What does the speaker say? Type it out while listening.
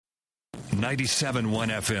97.1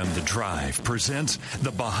 FM The Drive presents the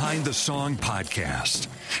Behind the Song podcast,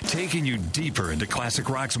 taking you deeper into classic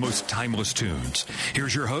rock's most timeless tunes.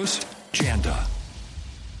 Here's your host, Janda.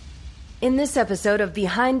 In this episode of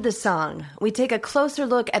Behind the Song, we take a closer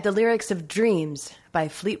look at the lyrics of Dreams by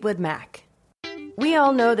Fleetwood Mac. We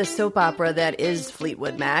all know the soap opera that is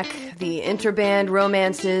Fleetwood Mac, the interband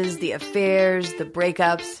romances, the affairs, the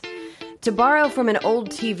breakups. To borrow from an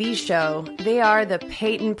old TV show, they are the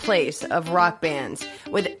Peyton Place of rock bands,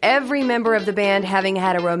 with every member of the band having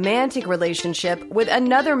had a romantic relationship with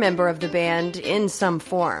another member of the band in some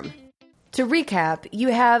form. To recap, you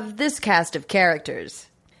have this cast of characters: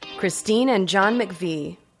 Christine and John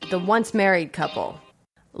McVie, the once-married couple;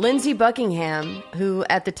 Lindsey Buckingham, who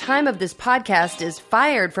at the time of this podcast is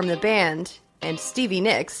fired from the band, and Stevie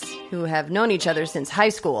Nicks, who have known each other since high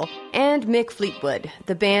school, and Mick Fleetwood,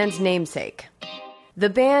 the band's namesake.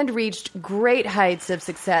 The band reached great heights of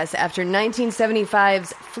success after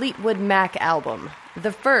 1975's Fleetwood Mac album,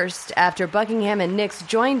 the first after Buckingham and Nicks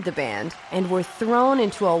joined the band, and were thrown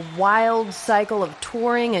into a wild cycle of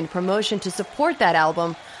touring and promotion to support that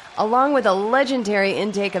album, along with a legendary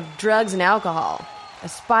intake of drugs and alcohol. A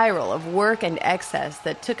spiral of work and excess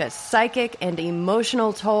that took a psychic and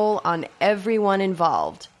emotional toll on everyone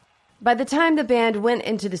involved. By the time the band went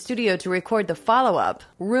into the studio to record the follow-up,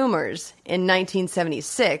 Rumors, in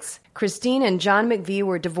 1976, Christine and John McVie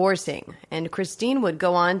were divorcing, and Christine would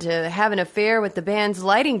go on to have an affair with the band's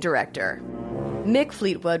lighting director. Mick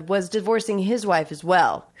Fleetwood was divorcing his wife as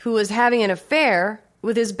well, who was having an affair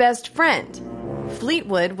with his best friend.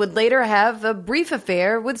 Fleetwood would later have a brief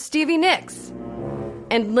affair with Stevie Nicks.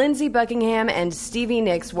 And Lindsey Buckingham and Stevie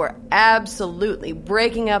Nicks were absolutely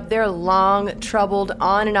breaking up their long, troubled,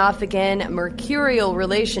 on and off again, mercurial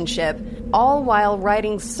relationship, all while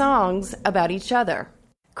writing songs about each other.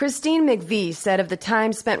 Christine McVie said of the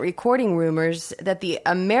time spent recording Rumors that the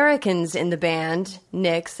Americans in the band,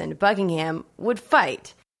 Nicks and Buckingham, would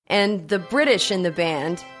fight, and the British in the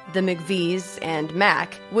band, the McVies and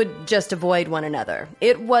Mac, would just avoid one another.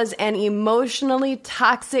 It was an emotionally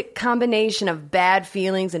toxic combination of bad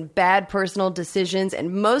feelings and bad personal decisions,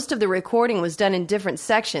 and most of the recording was done in different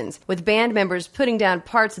sections, with band members putting down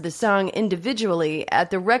parts of the song individually at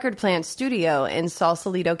the Record Plant studio in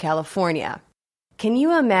Sausalito, California. Can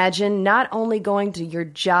you imagine not only going to your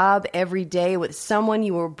job every day with someone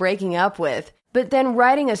you were breaking up with, but then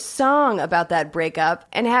writing a song about that breakup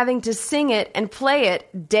and having to sing it and play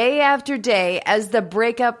it day after day as the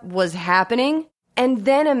breakup was happening? And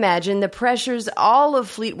then imagine the pressures all of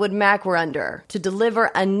Fleetwood Mac were under to deliver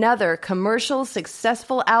another commercial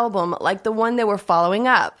successful album like the one they were following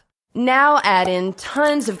up. Now add in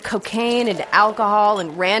tons of cocaine and alcohol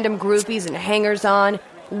and random groupies and hangers-on,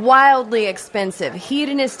 wildly expensive,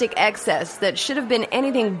 hedonistic excess that should have been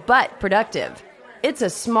anything but productive. It's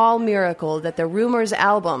a small miracle that the Rumors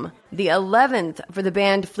album, the 11th for the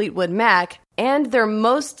band Fleetwood Mac, and their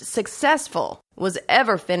most successful, was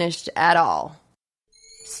ever finished at all.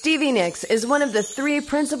 Stevie Nicks is one of the three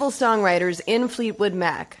principal songwriters in Fleetwood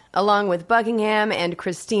Mac, along with Buckingham and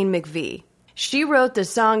Christine McVie. She wrote the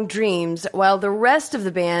song Dreams while the rest of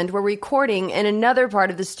the band were recording in another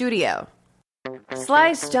part of the studio.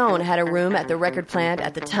 Sly Stone had a room at the record plant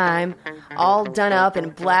at the time, all done up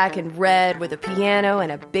in black and red with a piano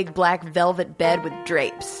and a big black velvet bed with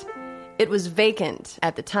drapes. It was vacant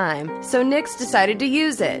at the time, so Nicks decided to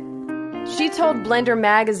use it. She told Blender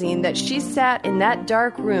magazine that she sat in that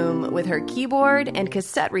dark room with her keyboard and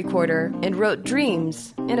cassette recorder and wrote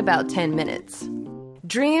Dreams in about 10 minutes.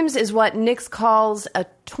 Dreams is what Nicks calls a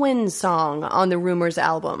twin song on the Rumors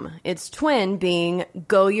album, its twin being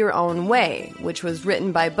Go Your Own Way, which was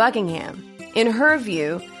written by Buckingham. In her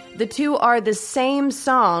view, the two are the same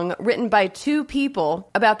song written by two people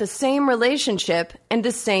about the same relationship and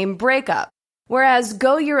the same breakup. Whereas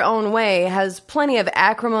Go Your Own Way has plenty of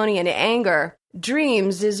acrimony and anger,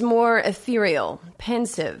 Dreams is more ethereal,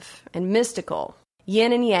 pensive, and mystical,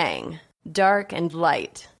 yin and yang, dark and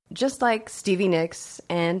light. Just like Stevie Nicks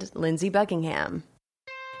and Lindsey Buckingham.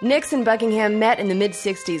 Nicks and Buckingham met in the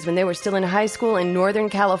mid-60s when they were still in high school in Northern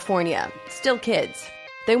California, still kids.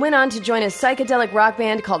 They went on to join a psychedelic rock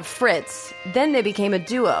band called Fritz. Then they became a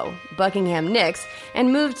duo, Buckingham-Nicks,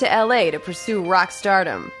 and moved to LA to pursue rock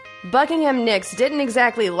stardom. Buckingham-Nicks didn't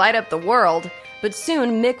exactly light up the world, but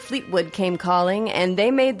soon Mick Fleetwood came calling, and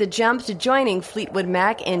they made the jump to joining Fleetwood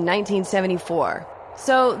Mac in 1974.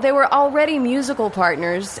 So they were already musical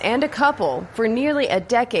partners and a couple for nearly a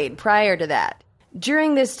decade prior to that.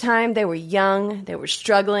 During this time, they were young, they were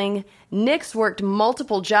struggling. Nicks worked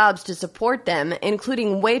multiple jobs to support them,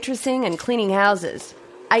 including waitressing and cleaning houses.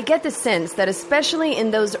 I get the sense that especially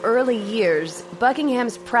in those early years,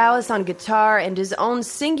 Buckingham's prowess on guitar and his own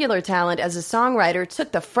singular talent as a songwriter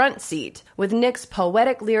took the front seat, with Nick's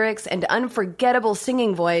poetic lyrics and unforgettable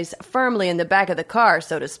singing voice firmly in the back of the car,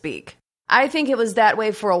 so to speak. I think it was that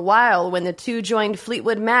way for a while when the two joined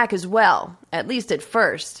Fleetwood Mac as well, at least at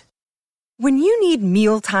first. When you need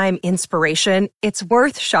mealtime inspiration, it's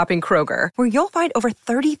worth shopping Kroger, where you'll find over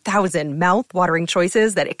 30,000 mouth-watering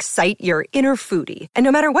choices that excite your inner foodie. And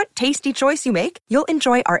no matter what tasty choice you make, you'll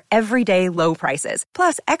enjoy our everyday low prices,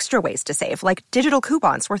 plus extra ways to save, like digital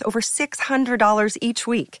coupons worth over $600 each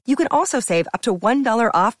week. You can also save up to $1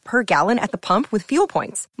 off per gallon at the pump with fuel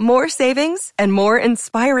points. More savings and more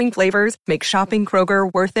inspiring flavors make shopping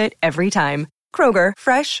Kroger worth it every time. Kroger,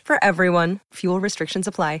 fresh for everyone. Fuel restrictions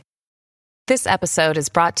apply. This episode is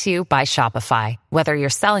brought to you by Shopify. Whether you're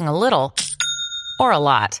selling a little or a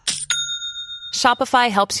lot, Shopify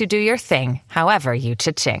helps you do your thing, however you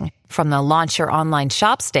cha-ching. From the launch your online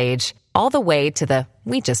shop stage, all the way to the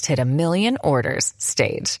we just hit 1 million orders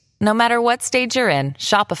stage. No matter what stage you're in,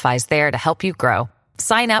 Shopify's there to help you grow.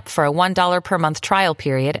 Sign up for a $1 per month trial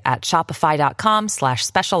period at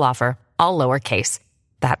shopify.com/special offer, all lowercase.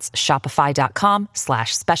 That's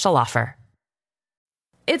shopify.com/special offer.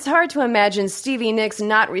 It's hard to imagine Stevie Nicks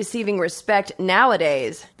not receiving respect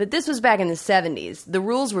nowadays, but this was back in the 70s. The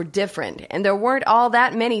rules were different, and there weren't all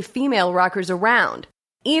that many female rockers around.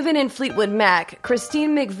 Even in Fleetwood Mac,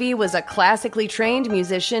 Christine McVie was a classically trained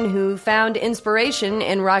musician who found inspiration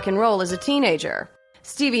in rock and roll as a teenager.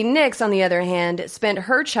 Stevie Nicks, on the other hand, spent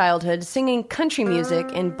her childhood singing country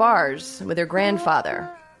music in bars with her grandfather.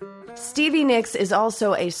 Stevie Nicks is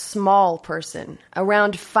also a small person,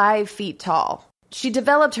 around 5 feet tall. She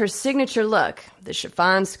developed her signature look, the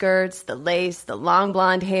chiffon skirts, the lace, the long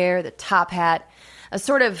blonde hair, the top hat, a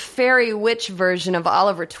sort of fairy witch version of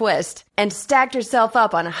Oliver Twist, and stacked herself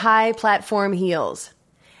up on high platform heels.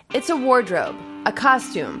 It's a wardrobe, a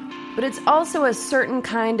costume, but it's also a certain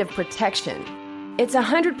kind of protection. It's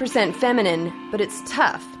 100% feminine, but it's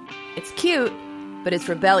tough. It's cute, but it's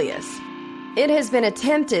rebellious. It has been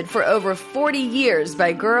attempted for over 40 years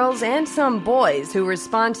by girls and some boys who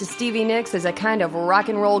respond to Stevie Nicks as a kind of rock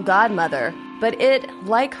and roll godmother, but it,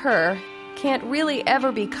 like her, can't really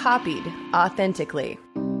ever be copied authentically.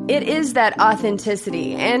 It is that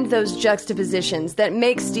authenticity and those juxtapositions that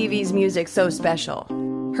make Stevie's music so special.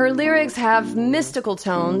 Her lyrics have mystical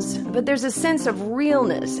tones, but there's a sense of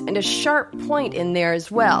realness and a sharp point in there as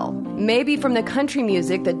well. Maybe from the country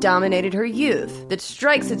music that dominated her youth, that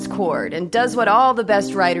strikes its chord and does what all the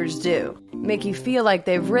best writers do, make you feel like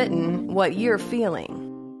they've written what you're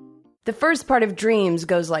feeling. The first part of Dreams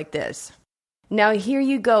goes like this. Now here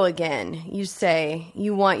you go again. You say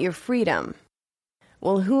you want your freedom.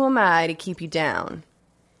 Well, who am I to keep you down?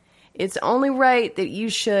 It's only right that you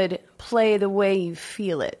should play the way you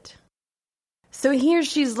feel it. So here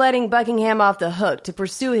she's letting Buckingham off the hook to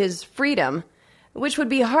pursue his freedom, which would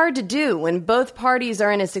be hard to do when both parties are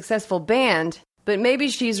in a successful band, but maybe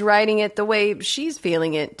she's writing it the way she's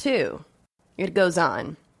feeling it too. It goes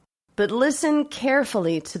on. But listen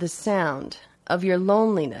carefully to the sound of your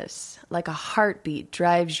loneliness, like a heartbeat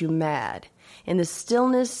drives you mad, in the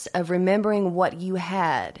stillness of remembering what you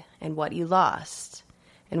had and what you lost,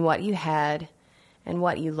 and what you had and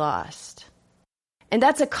what you lost. And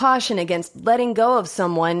that's a caution against letting go of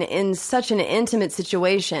someone in such an intimate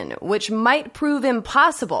situation, which might prove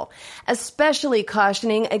impossible, especially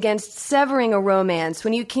cautioning against severing a romance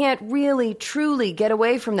when you can't really, truly get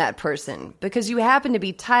away from that person because you happen to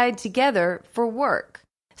be tied together for work.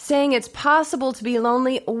 Saying it's possible to be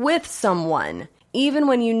lonely with someone, even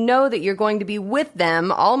when you know that you're going to be with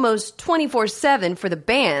them almost 24/7 for the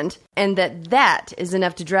band, and that is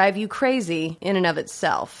enough to drive you crazy in and of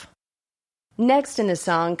itself. Next in the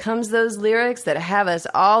song comes those lyrics that have us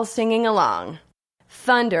all singing along.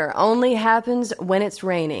 Thunder only happens when it's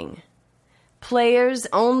raining. Players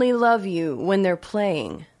only love you when they're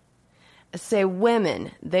playing. Say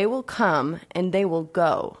women, they will come and they will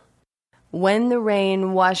go. When the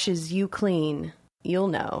rain washes you clean, you'll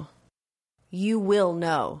know. You will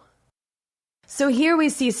know. So here we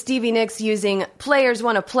see Stevie Nicks using players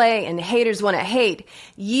want to play and haters want to hate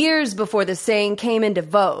years before the saying came into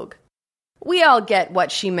vogue. We all get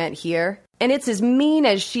what she meant here, and it's as mean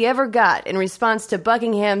as she ever got in response to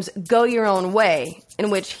Buckingham's Go Your Own Way, in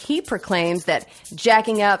which he proclaims that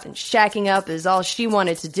jacking up and shacking up is all she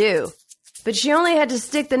wanted to do. But she only had to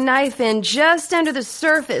stick the knife in just under the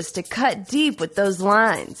surface to cut deep with those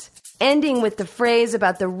lines, ending with the phrase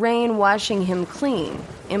about the rain washing him clean,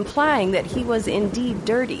 implying that he was indeed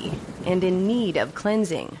dirty and in need of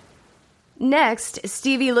cleansing. Next,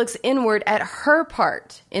 Stevie looks inward at her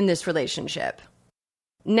part in this relationship.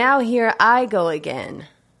 Now here I go again.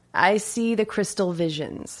 I see the crystal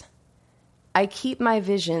visions. I keep my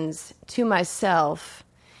visions to myself.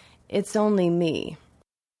 It's only me.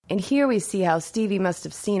 And here we see how Stevie must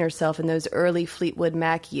have seen herself in those early Fleetwood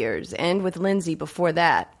Mac years, and with Lindsay before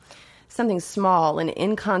that. Something small and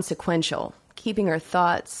inconsequential, keeping her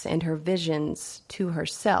thoughts and her visions to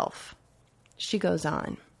herself. She goes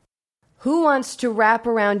on. Who wants to wrap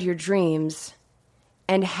around your dreams,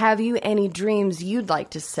 and have you any dreams you'd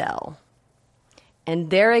like to sell?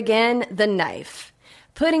 And there again, the knife,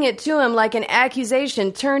 putting it to him like an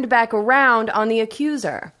accusation turned back around on the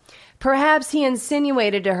accuser. Perhaps he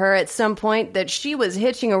insinuated to her at some point that she was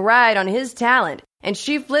hitching a ride on his talent, and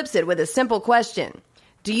she flips it with a simple question.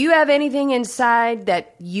 Do you have anything inside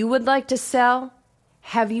that you would like to sell?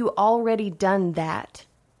 Have you already done that?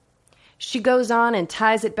 She goes on and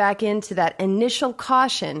ties it back into that initial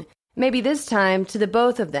caution, maybe this time to the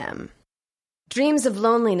both of them. Dreams of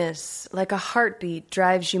loneliness, like a heartbeat,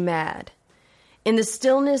 drives you mad. In the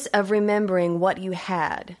stillness of remembering what you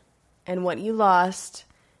had, and what you lost,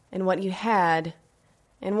 and what you had,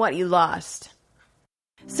 and what you lost.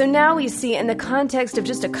 So now we see, in the context of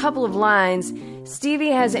just a couple of lines,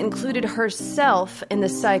 Stevie has included herself in the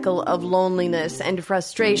cycle of loneliness and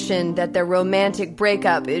frustration that their romantic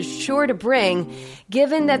breakup is sure to bring,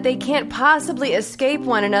 given that they can't possibly escape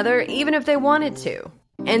one another even if they wanted to.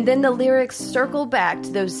 And then the lyrics circle back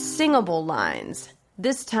to those singable lines,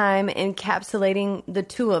 this time encapsulating the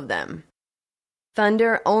two of them.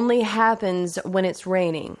 Thunder only happens when it's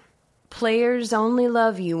raining. Players only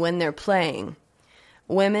love you when they're playing.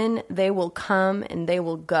 Women, they will come and they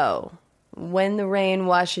will go. When the rain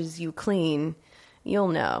washes you clean, you'll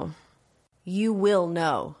know. You will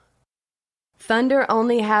know. Thunder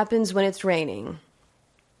only happens when it's raining.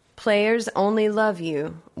 Players only love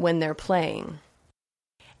you when they're playing.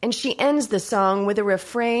 And she ends the song with a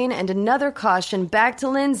refrain and another caution back to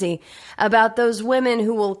Lindsay about those women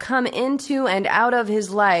who will come into and out of his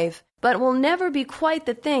life, but will never be quite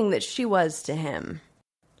the thing that she was to him.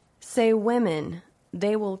 Say women,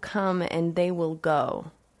 they will come and they will go.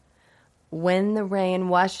 When the rain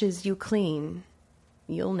washes you clean,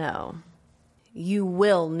 you'll know. You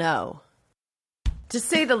will know. To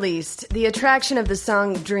say the least, the attraction of the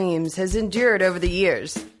song Dreams has endured over the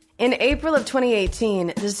years. In April of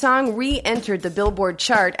 2018, the song re-entered the Billboard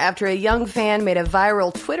chart after a young fan made a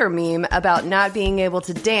viral Twitter meme about not being able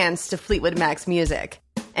to dance to Fleetwood Mac's music.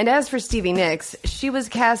 And as for Stevie Nicks, she was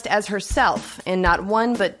cast as herself in not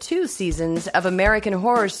one but 2 seasons of American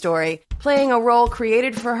Horror Story, playing a role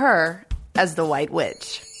created for her as the White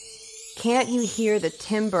Witch. Can't you hear the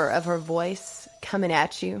timbre of her voice coming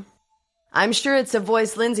at you? I'm sure it's a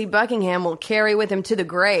voice Lindsey Buckingham will carry with him to the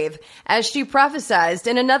grave, as she prophesied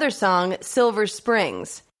in another song, Silver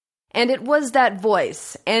Springs. And it was that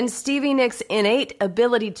voice and Stevie Nicks' innate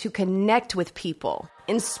ability to connect with people.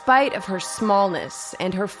 In spite of her smallness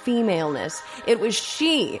and her femaleness, it was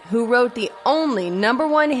she who wrote the only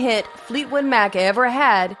 #1 hit Fleetwood Mac ever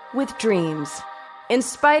had with Dreams. In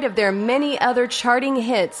spite of their many other charting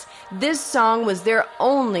hits, this song was their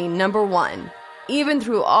only #1. Even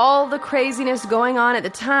through all the craziness going on at the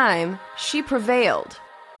time, she prevailed.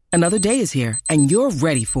 Another day is here, and you're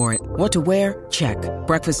ready for it. What to wear? Check.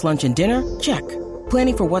 Breakfast, lunch, and dinner? Check.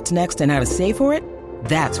 Planning for what's next and how to save for it?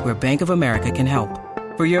 That's where Bank of America can help.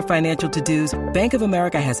 For your financial to-dos, Bank of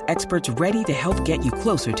America has experts ready to help get you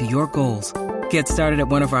closer to your goals. Get started at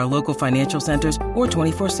one of our local financial centers or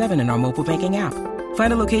 24/7 in our mobile banking app.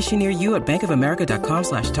 Find a location near you at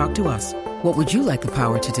bankofamerica.com/talktous. What would you like the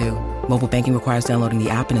power to do? Mobile banking requires downloading the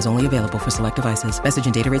app and is only available for select devices. Message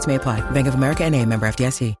and data rates may apply. Bank of America N.A., member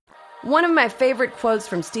FDIC. One of my favorite quotes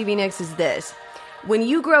from Stevie Nicks is this: when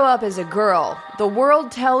you grow up as a girl, the world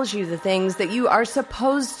tells you the things that you are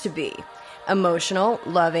supposed to be. Emotional,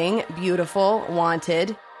 loving, beautiful,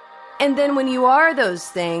 wanted. And then when you are those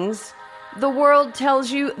things, the world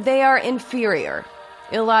tells you they are inferior,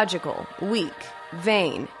 illogical, weak,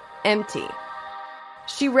 vain, empty.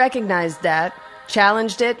 She recognized that,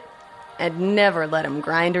 challenged it, and never let him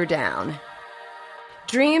grind her down.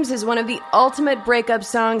 Dreams is one of the ultimate breakup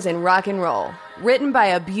songs in rock and roll, written by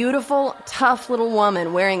a beautiful, tough little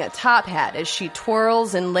woman wearing a top hat as she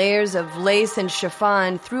twirls in layers of lace and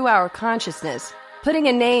chiffon through our consciousness, putting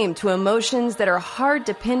a name to emotions that are hard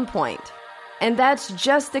to pinpoint. And that's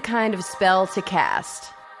just the kind of spell to cast.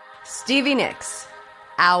 Stevie Nicks,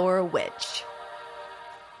 Our Witch.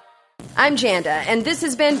 I'm Janda, and this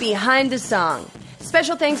has been Behind the Song.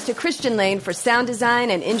 Special thanks to Christian Lane for sound design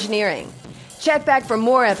and engineering. Check back for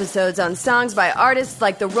more episodes on songs by artists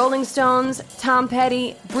like the Rolling Stones, Tom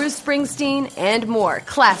Petty, Bruce Springsteen, and more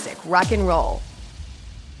classic rock and roll.